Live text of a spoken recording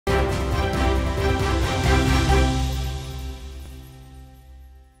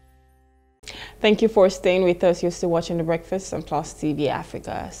Thank you for staying with us. You're still watching The Breakfast on Plus TV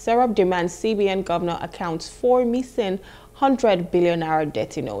Africa. SERAP demands CBN governor accounts for missing 100 billion naira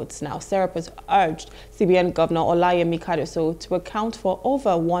dirty notes. Now, SERAP has urged CBN Governor Eleanya to account for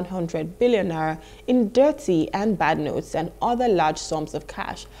over 100 billion naira in dirty and bad notes and other large sums of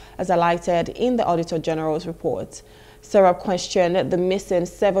cash, as highlighted in the Auditor General's report. SERAP questioned the missing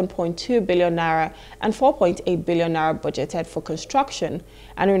 7.2 billion naira and 4.8 billion naira budgeted for construction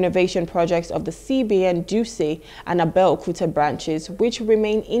and renovation projects of the CBN Duse and Abeokuta branches, which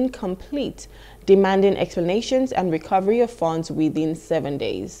remain incomplete, demanding explanations and recovery of funds within 7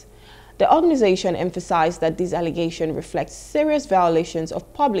 days. The organization emphasized that these allegations reflect serious violations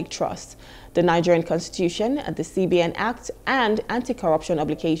of public trust, the Nigerian Constitution, the CBN Act, and anti-corruption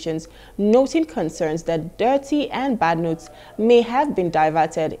obligations, noting concerns that dirty and bad notes may have been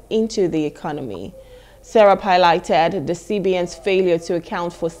diverted into the economy. SERAP highlighted the CBN's failure to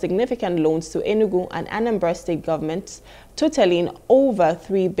account for significant loans to Enugu and Anambra state governments, totaling over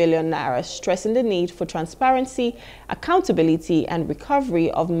 3 billion naira, stressing the need for transparency, accountability, and recovery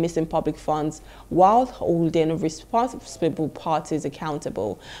of missing public funds while holding responsible parties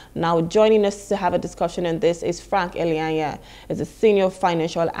accountable. Now, joining us to have a discussion on this is Frank Eleanya, as a senior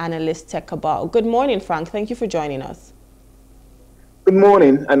financial analyst, Tech Cabal. Good morning, Frank. Thank you for joining us. Good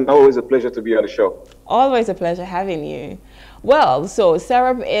morning, and always a pleasure to be on the show. Always a pleasure having you. Well, so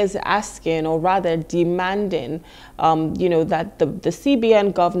SERAP is asking, or rather demanding, that the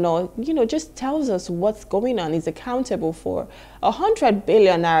CBN governor, just tells us what's going on, is accountable for 100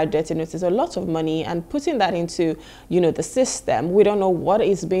 billion naira dirty notes. Is a lot of money, and putting that into, the system, we don't know what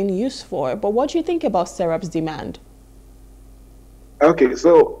it's being used for. But what do you think about SERAP's demand? Okay,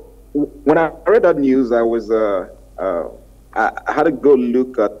 so when I read that news, I was I had to go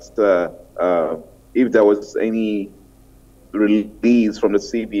look at if there was any release from the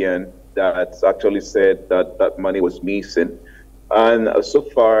CBN that actually said that that money was missing, and so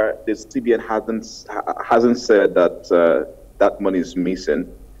far the CBN hasn't said that that money is missing.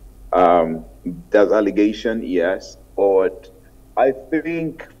 There's allegation, yes, but I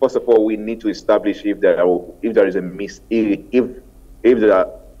think first of all we need to establish if there is a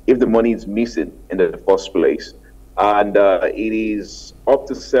if the money is missing in the first place. And it is up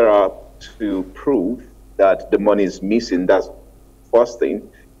to SERAP to prove that the money is missing. That's first thing,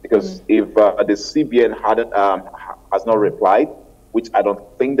 because if the CBN has not replied, which I don't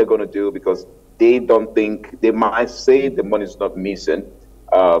think they're going to do, because they might say the money is not missing.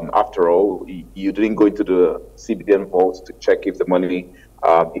 After all, you didn't go into the CBN vault to check if the money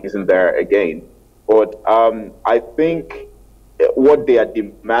isn't there again. But I think what they are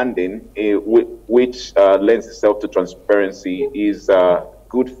demanding, which lends itself to transparency, is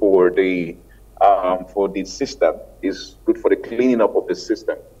good for the system, is good for the cleaning up of the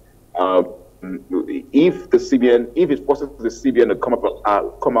system. If it forces the CBN to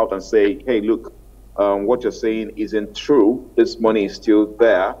come out and say, hey, look, what you're saying isn't true, this money is still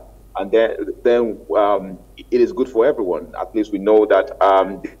there, and then it is good for everyone. At least we know that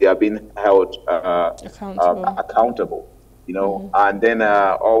they are being held accountable. And then it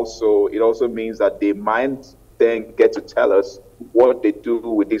also means that they might then get to tell us what they do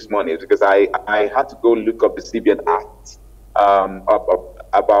with this money, because I had to go look up the CBN Act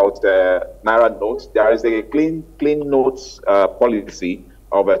about Naira notes. There is a clean notes policy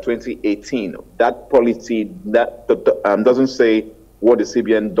of 2018. That policy doesn't say what the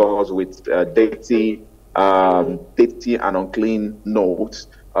CBN does with dirty and unclean notes.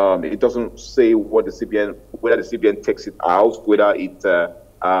 It doesn't say whether the CBN takes it out, whether it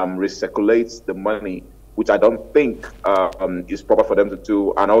recirculates the money, which I don't think is proper for them to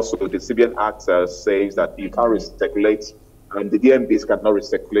do. And also, the CBN Act says that you can't recirculate, and the DMBs cannot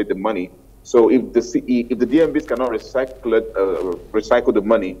recirculate the money. So if the DMBs cannot recycle the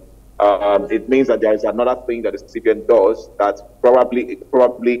money, it means that there is another thing that the CBN does that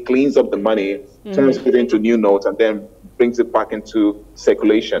probably cleans up the money, turns it into new notes, and then brings it back into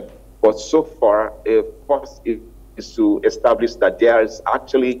circulation. But so far, first is to establish that there is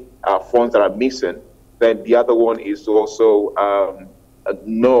actually funds that are missing. Then the other one is to also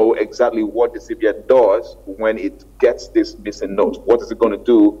know exactly what the CBN does when it gets this missing note. What is it going to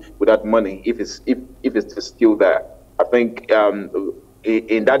do with that money if it's still there? I think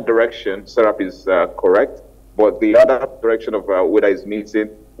in that direction, SERAP is correct. But the other direction of whether it's missing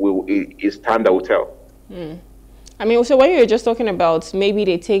is time that will tell. I mean, so when you were just talking about maybe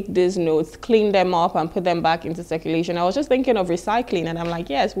they take these notes, clean them up and put them back into circulation, I was just thinking of recycling, and I'm like,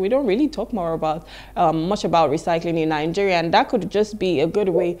 yes, we don't really talk more about much about recycling in Nigeria, and that could just be a good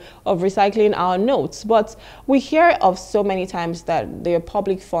way of recycling our notes. But we hear of so many times that there are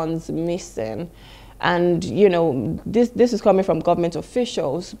public funds missing. And, you know, this is coming from government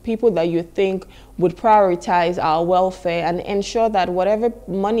officials, people that you think would prioritize our welfare and ensure that whatever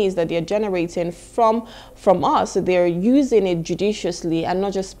monies that they're generating from us, they're using it judiciously and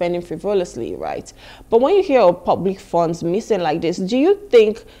not just spending frivolously, right? But when you hear of public funds missing like this, do you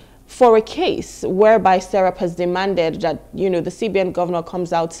think for a case whereby SERAP has demanded that, you know, the CBN governor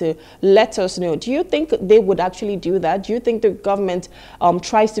comes out to let us know, do you think they would actually do that? Do you think the government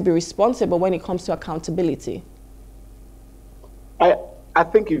tries to be responsible when it comes to accountability? I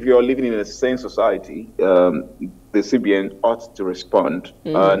think if you're living in a sane society, the CBN ought to respond.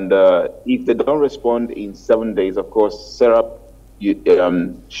 And if they don't respond in 7 days, of course, SERAP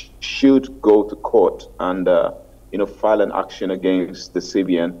should go to court and you know, file an action against the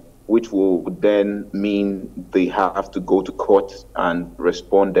CBN, which will then mean they have to go to court and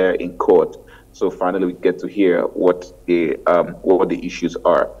respond there in court. So finally, we get to hear what the issues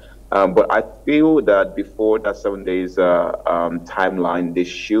are. But I feel that before that 7 days timeline, they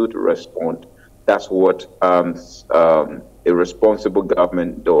should respond. That's what a responsible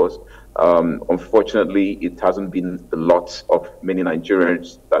government does. Unfortunately, it hasn't been the lot of many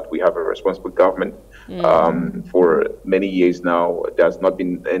Nigerians that we have a responsible government. For many years now, there's not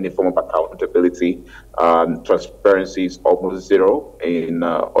been any form of accountability. Transparency is almost zero in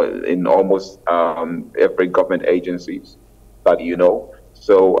almost every government agencies that you know.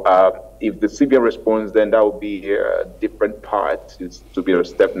 So if the CBN responds, then that will be a different part. It's to be a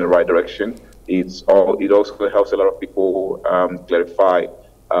step in the right direction. It also helps a lot of people clarify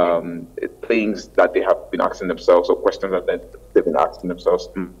things that they have been asking themselves, or questions that they've been asking themselves.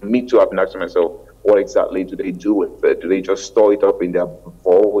 Me too, I've been asking myself, what exactly do they do with it? Do they just store it up in their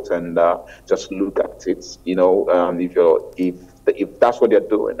vault and just look at it? You know, if that's what they're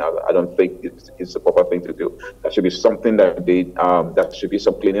doing, I don't think it's the proper thing to do. That should be something that that should be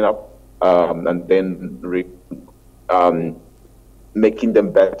some cleaning up, and then making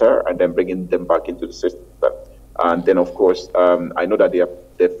them better, and then bringing them back into the system. And then, of course, I know that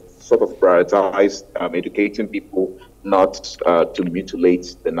they've sort of prioritized educating people not to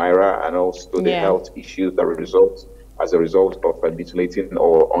mutilate the naira, and also the health issues that result as a result of mutilating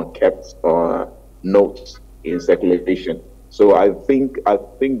or unkept notes in circulation. So I think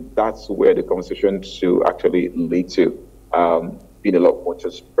that's where the conversation should actually lead to, being a lot more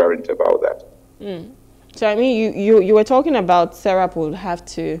transparent about that. So I mean, you were talking about SERAP will have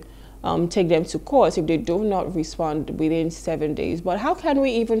to take them to court if they do not respond within 7 days. But how can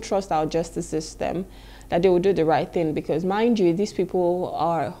we even trust our justice system that they will do the right thing? Because mind you, these people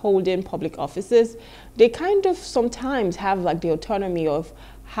are holding public offices. They kind of sometimes have like the autonomy of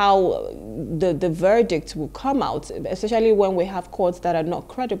how the verdict will come out, especially when we have courts that are not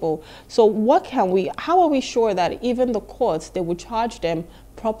credible. So how are we sure that even the courts, they will charge them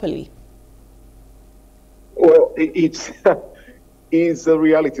properly? Well, it's it's a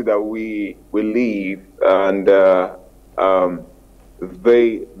reality that we live, and the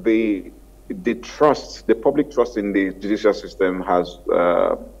public trust in the judicial system has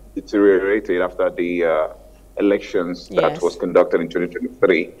deteriorated after the elections that was conducted in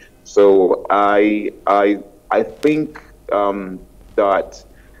 2023. So I think that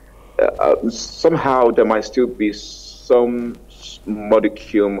somehow there might still be some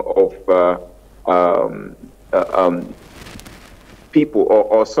modicum of people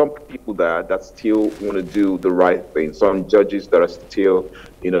or some people that still want to do the right thing. Some judges that are still,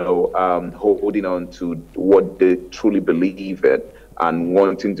 holding on to what they truly believe in and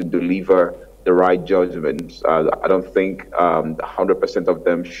wanting to deliver the right judgment. I don't think 100% of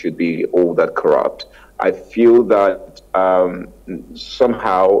them should be all that corrupt. I feel that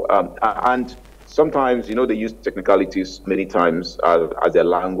somehow, and sometimes, they use technicalities many times as their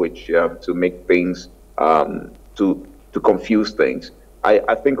language to make things, to confuse things.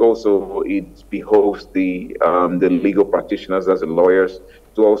 I think also it behoves the legal practitioners as the lawyers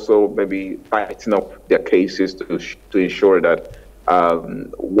to also maybe tighten up their cases to ensure that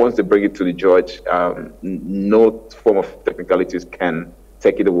once they bring it to the judge, no form of technicalities can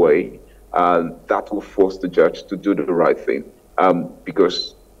take it away. That will force the judge to do the right thing,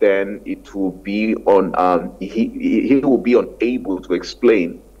 because then it will be on he will be unable to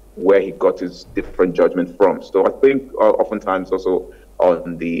explain where he got his different judgment from. So I think oftentimes also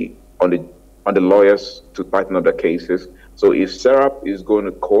on the lawyers to tighten up their cases. So if SERAP is going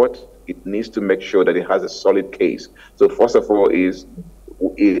to court it needs to make sure that it has a solid case. So first of all is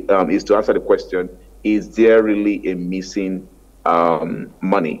to answer the question, is there really a missing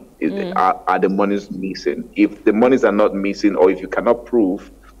money? Are the monies missing? If the monies are not missing, or if you cannot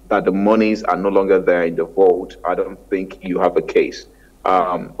prove that the monies are no longer there in the vault, I don't think you have a case.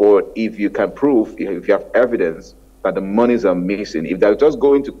 Or if you can prove, if you have evidence that the monies are missing, if they're just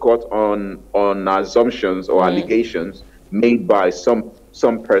going to court on assumptions or allegations made by some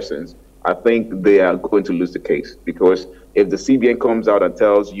persons, I think they are going to lose the case. Because if the CBN comes out and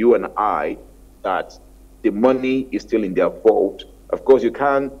tells you and I that the money is still in their vault, of course you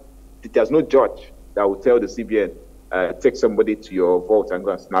can't, there's no judge that will tell the CBN, take somebody to your vault and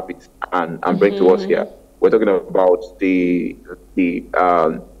go and snap it and bring to us here. We're talking about the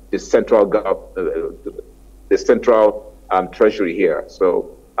central the central treasury here.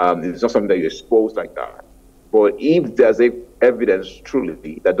 So it's not something that you expose like that. But if there's evidence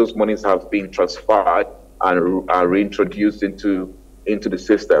truly that those monies have been transferred and are reintroduced into the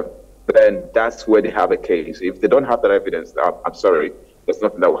system, then that's where they have a case. If they don't have that evidence, I'm sorry, there's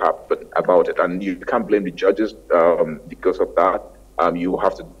nothing that will happen about it. And you can't blame the judges because of that. You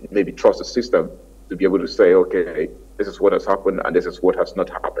have to maybe trust the system to be able to say, okay, this is what has happened and this is what has not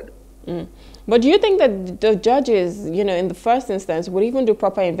happened. But do you think that the judges, in the first instance, would even do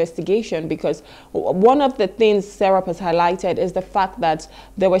proper investigation? Because one of the things SERAP has highlighted is the fact that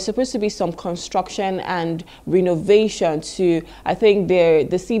there was supposed to be some construction and renovation to, I think the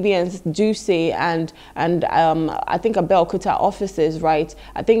CBNs do say, and I think Abeokuta offices, right?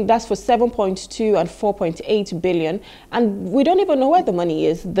 I think that's for 7.2 and 4.8 billion. And we don't even know where the money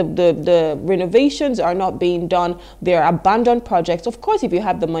is. The renovations are not being done. They're abandoned projects. Of course, if you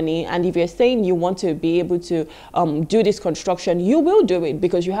have the money, and if you're saying you want to be able to do this construction, you will do it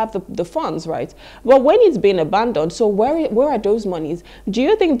because you have the funds, right? But when it's been abandoned, so where are those monies? Do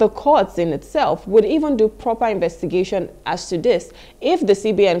you think the courts in itself would even do proper investigation as to this if the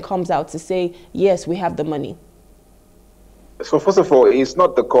CBN comes out to say, yes, we have the money? So first of all, it's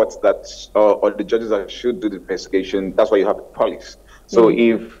not the courts that or the judges that should do the investigation. That's why you have the police. So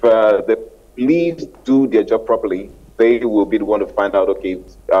if the police do their job properly, they will be the one to find out, okay,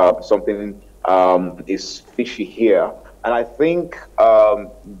 something is fishy here. And I think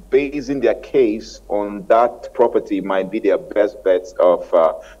basing their case on that property might be their best bet of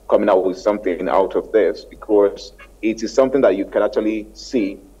coming out with something out of this, because it is something that you can actually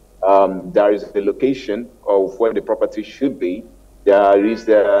see. There is a location of where the property should be. There is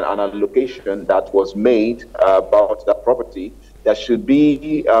an allocation that was made about that property. There should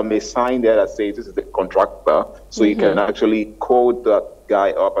be a sign there that says this is the contractor, so you can actually call that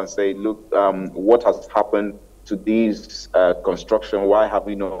guy up and say, look, what has happened to this construction? Why have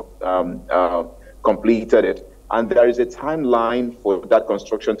we not completed it? And there is a timeline for that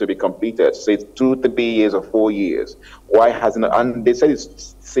construction to be completed, say 2, 3 years or 4 years. Why hasn't? And they said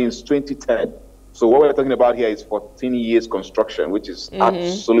it's since 2010. So what we're talking about here is 14 years construction, which is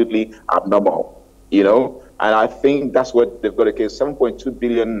absolutely abnormal, And I think that's what they've got a case. 7.2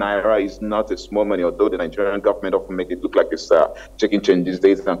 billion naira is not a small money, although the Nigerian government often make it look like it's chicken change these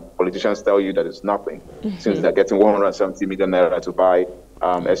days, and politicians tell you that it's nothing, since they're getting 170 million naira to buy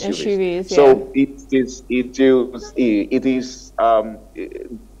SUVs. So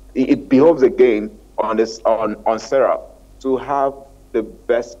it behoves again on SERAP to have the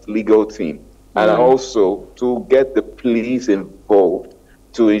best legal team, and also to get the police involved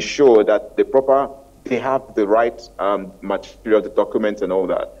to ensure that they have the right material, the documents and all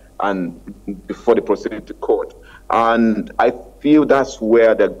that, and before they proceed to court. And I feel that's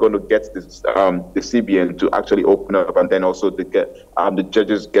where they're going to get this, the CBN to actually open up, and then also to get the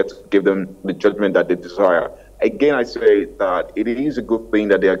judges get to give them the judgment that they desire. Again, I say that it is a good thing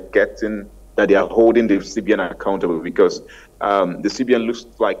that they are holding the CBN accountable, because the CBN looks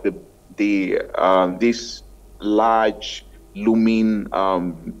like this large looming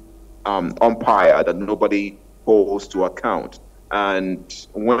umpire that nobody holds to account. And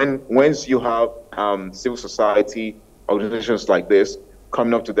once you have civil society organizations like this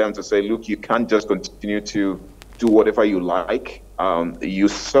coming up to them to say, look, you can't just continue to do whatever you like. You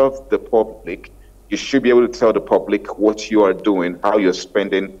serve the public. You should be able to tell the public what you are doing, how you're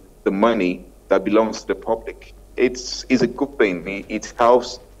spending the money that belongs to the public. It's a good thing. It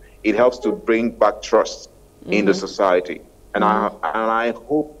helps to bring back trust in the society. And I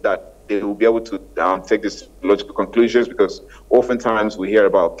hope that they will be able to take these logical conclusions, because oftentimes we hear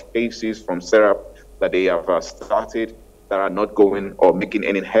about cases from SERAP that they have started that are not going or making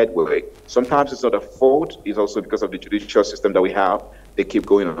any headway. Sometimes it's not a fault, it's also because of the judicial system that we have, they keep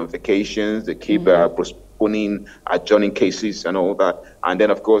going on vacations, they keep postponing, adjourning cases and all that. And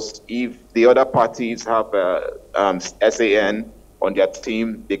then, of course, if the other parties have SAN on their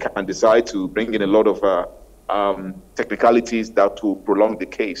team, they can decide to bring in a lot of technicalities that will prolong the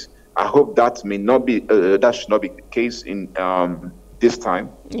case. I hope that may not be that should not be the case in this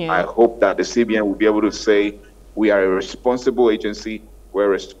time. Yeah. I hope that the CBN will be able to say we are a responsible agency, we're a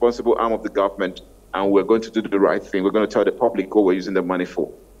responsible arm of the government, and we're going to do the right thing. We're going to tell the public what we're using the money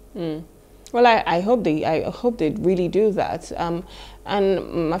for. Well, I hope they really do that.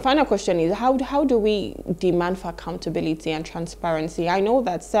 And my final question is, how do we demand for accountability and transparency? I know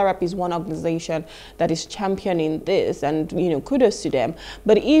that SERAP is one organization that is championing this, and kudos to them.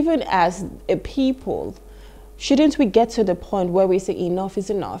 But even as a people, shouldn't we get to the point where we say enough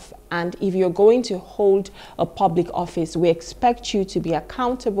is enough? And if you're going to hold a public office, we expect you to be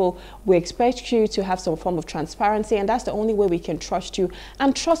accountable. We expect you to have some form of transparency. And that's the only way we can trust you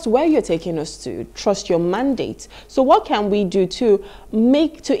and trust where you're taking us to, trust your mandate. So what can we do to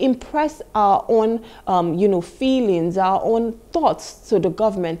impress our own, feelings, our own thoughts to the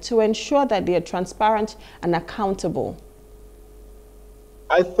government to ensure that they are transparent and accountable?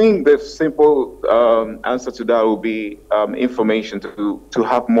 I think the simple answer to that will be information, to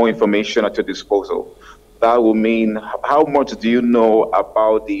have more information at your disposal. That will mean how much do you know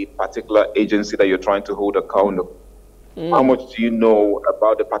about the particular agency that you're trying to hold accountable? How much do you know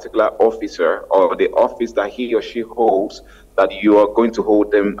about the particular officer or the office that he or she holds that you are going to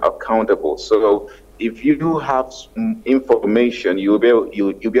hold them accountable? So if you have information, you'll be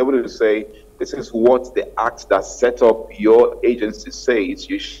able to say, this is what the act that set up your agency says.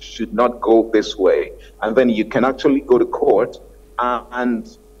 You should not go this way. And then you can actually go to court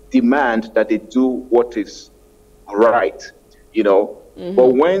and demand that they do what is right, But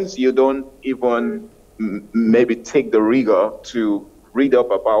once you don't even maybe take the rigor to read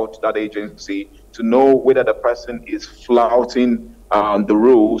up about that agency, to know whether the person is flouting the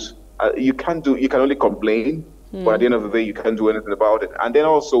rules, you can only complain. But at the end of the day, you can't do anything about it. And then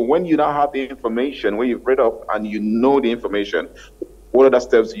also, when you now have the information, when you've read up and you know the information, what other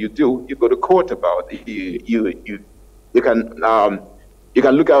steps you do? You go to court about it. You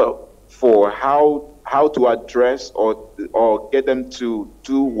can look out for how to address or get them to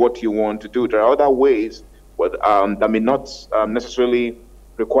do what you want to do. There are other ways, but that may not necessarily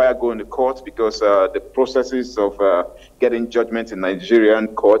require going to court, because the processes of getting judgment in Nigerian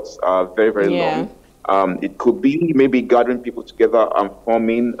courts are very, very long. It could be maybe gathering people together and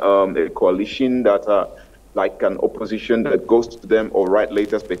forming a coalition that like an opposition that goes to them or write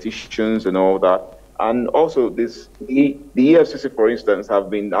latest petitions and all that. And also the EFCC, for instance, have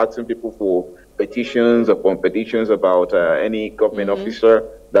been asking people for petitions upon petitions about any government officer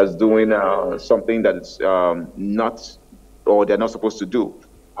that's doing something that is not, or they're not supposed to do.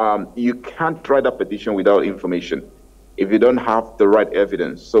 You can't write a petition without information if you don't have the right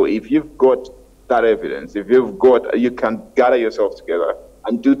evidence. So if you've got that evidence, you can gather yourself together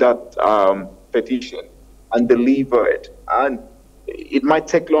and do that petition and deliver it. And it might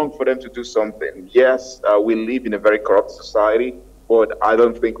take long for them to do something. Yes, we live in a very corrupt society, but I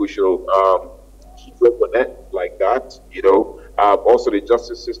don't think we should keep up on it like that. Also the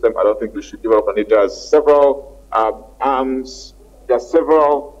justice system, I don't think we should give up on it. There's several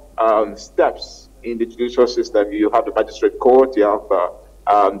steps in the judicial system. You have the magistrate court, you have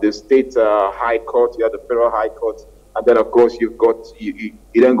the state high court, you have the federal high court, and then of course you've got you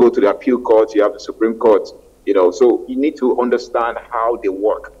then go to the appeal court, you have the Supreme Court. So you need to understand how they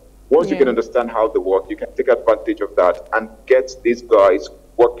work. Once you can understand how they work, you can take advantage of that and get these guys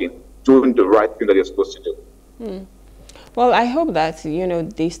working, doing the right thing that they're supposed to do. Well, I hope that,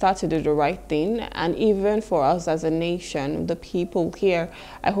 they start to do the right thing. And even for us as a nation, the people here,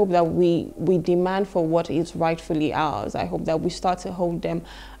 I hope that we demand for what is rightfully ours. I hope that we start to hold them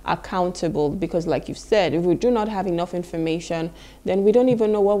accountable, because like you've said, if we do not have enough information, then we don't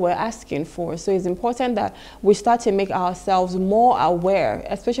even know what we're asking for. So it's important that we start to make ourselves more aware,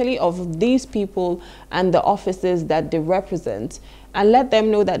 especially of these people and the offices that they represent, and let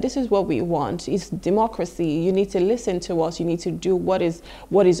them know that this is what we want. It's democracy. You need to listen to us. You need to do what is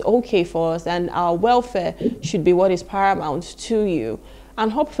okay for us, and our welfare should be what is paramount to you. And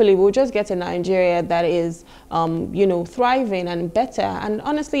hopefully we'll just get a Nigeria that is, thriving and better. And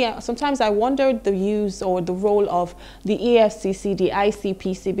honestly, sometimes I wonder the use or the role of the EFCC, the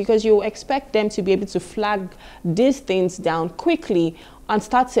ICPC, because you expect them to be able to flag these things down quickly and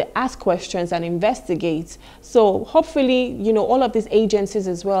start to ask questions and investigate. So hopefully, you know, all of these agencies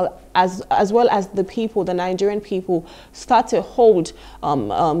as well as the people, the Nigerian people, start to hold,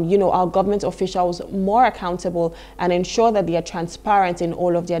 you know, our government officials more accountable and ensure that they are transparent in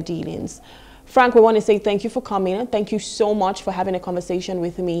all of their dealings. Frank, we want to say thank you for coming, and thank you so much for having a conversation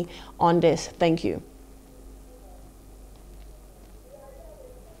with me on this. Thank you.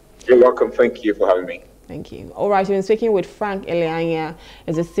 You're welcome. Thank you for having me. Thank you. All right, we've been speaking with Frank Eleanya,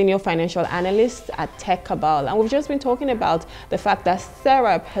 as a senior financial analyst at Tech Cabal, and we've just been talking about the fact that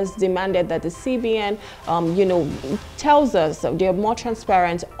SERAP has demanded that the CBN, you know, tells us that they're more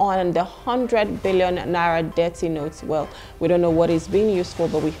transparent on the 100 billion naira dirty notes. Well, we don't know what it's being used for,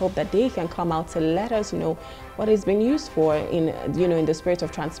 but we hope that they can come out to let us know what it's been used for in, you know, in the spirit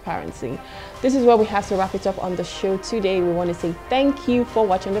of transparency. This is where we have to wrap it up on the show today. We want to say thank you for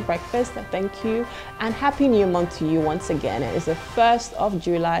watching The Breakfast. Thank you and Happy New Month to you once again. It's the 1st of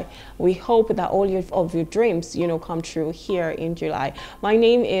July. We hope that all of your dreams, you know, come true here in July. My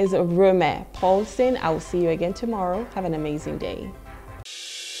name is Rome Paulson. I will see you again tomorrow. Have an amazing day.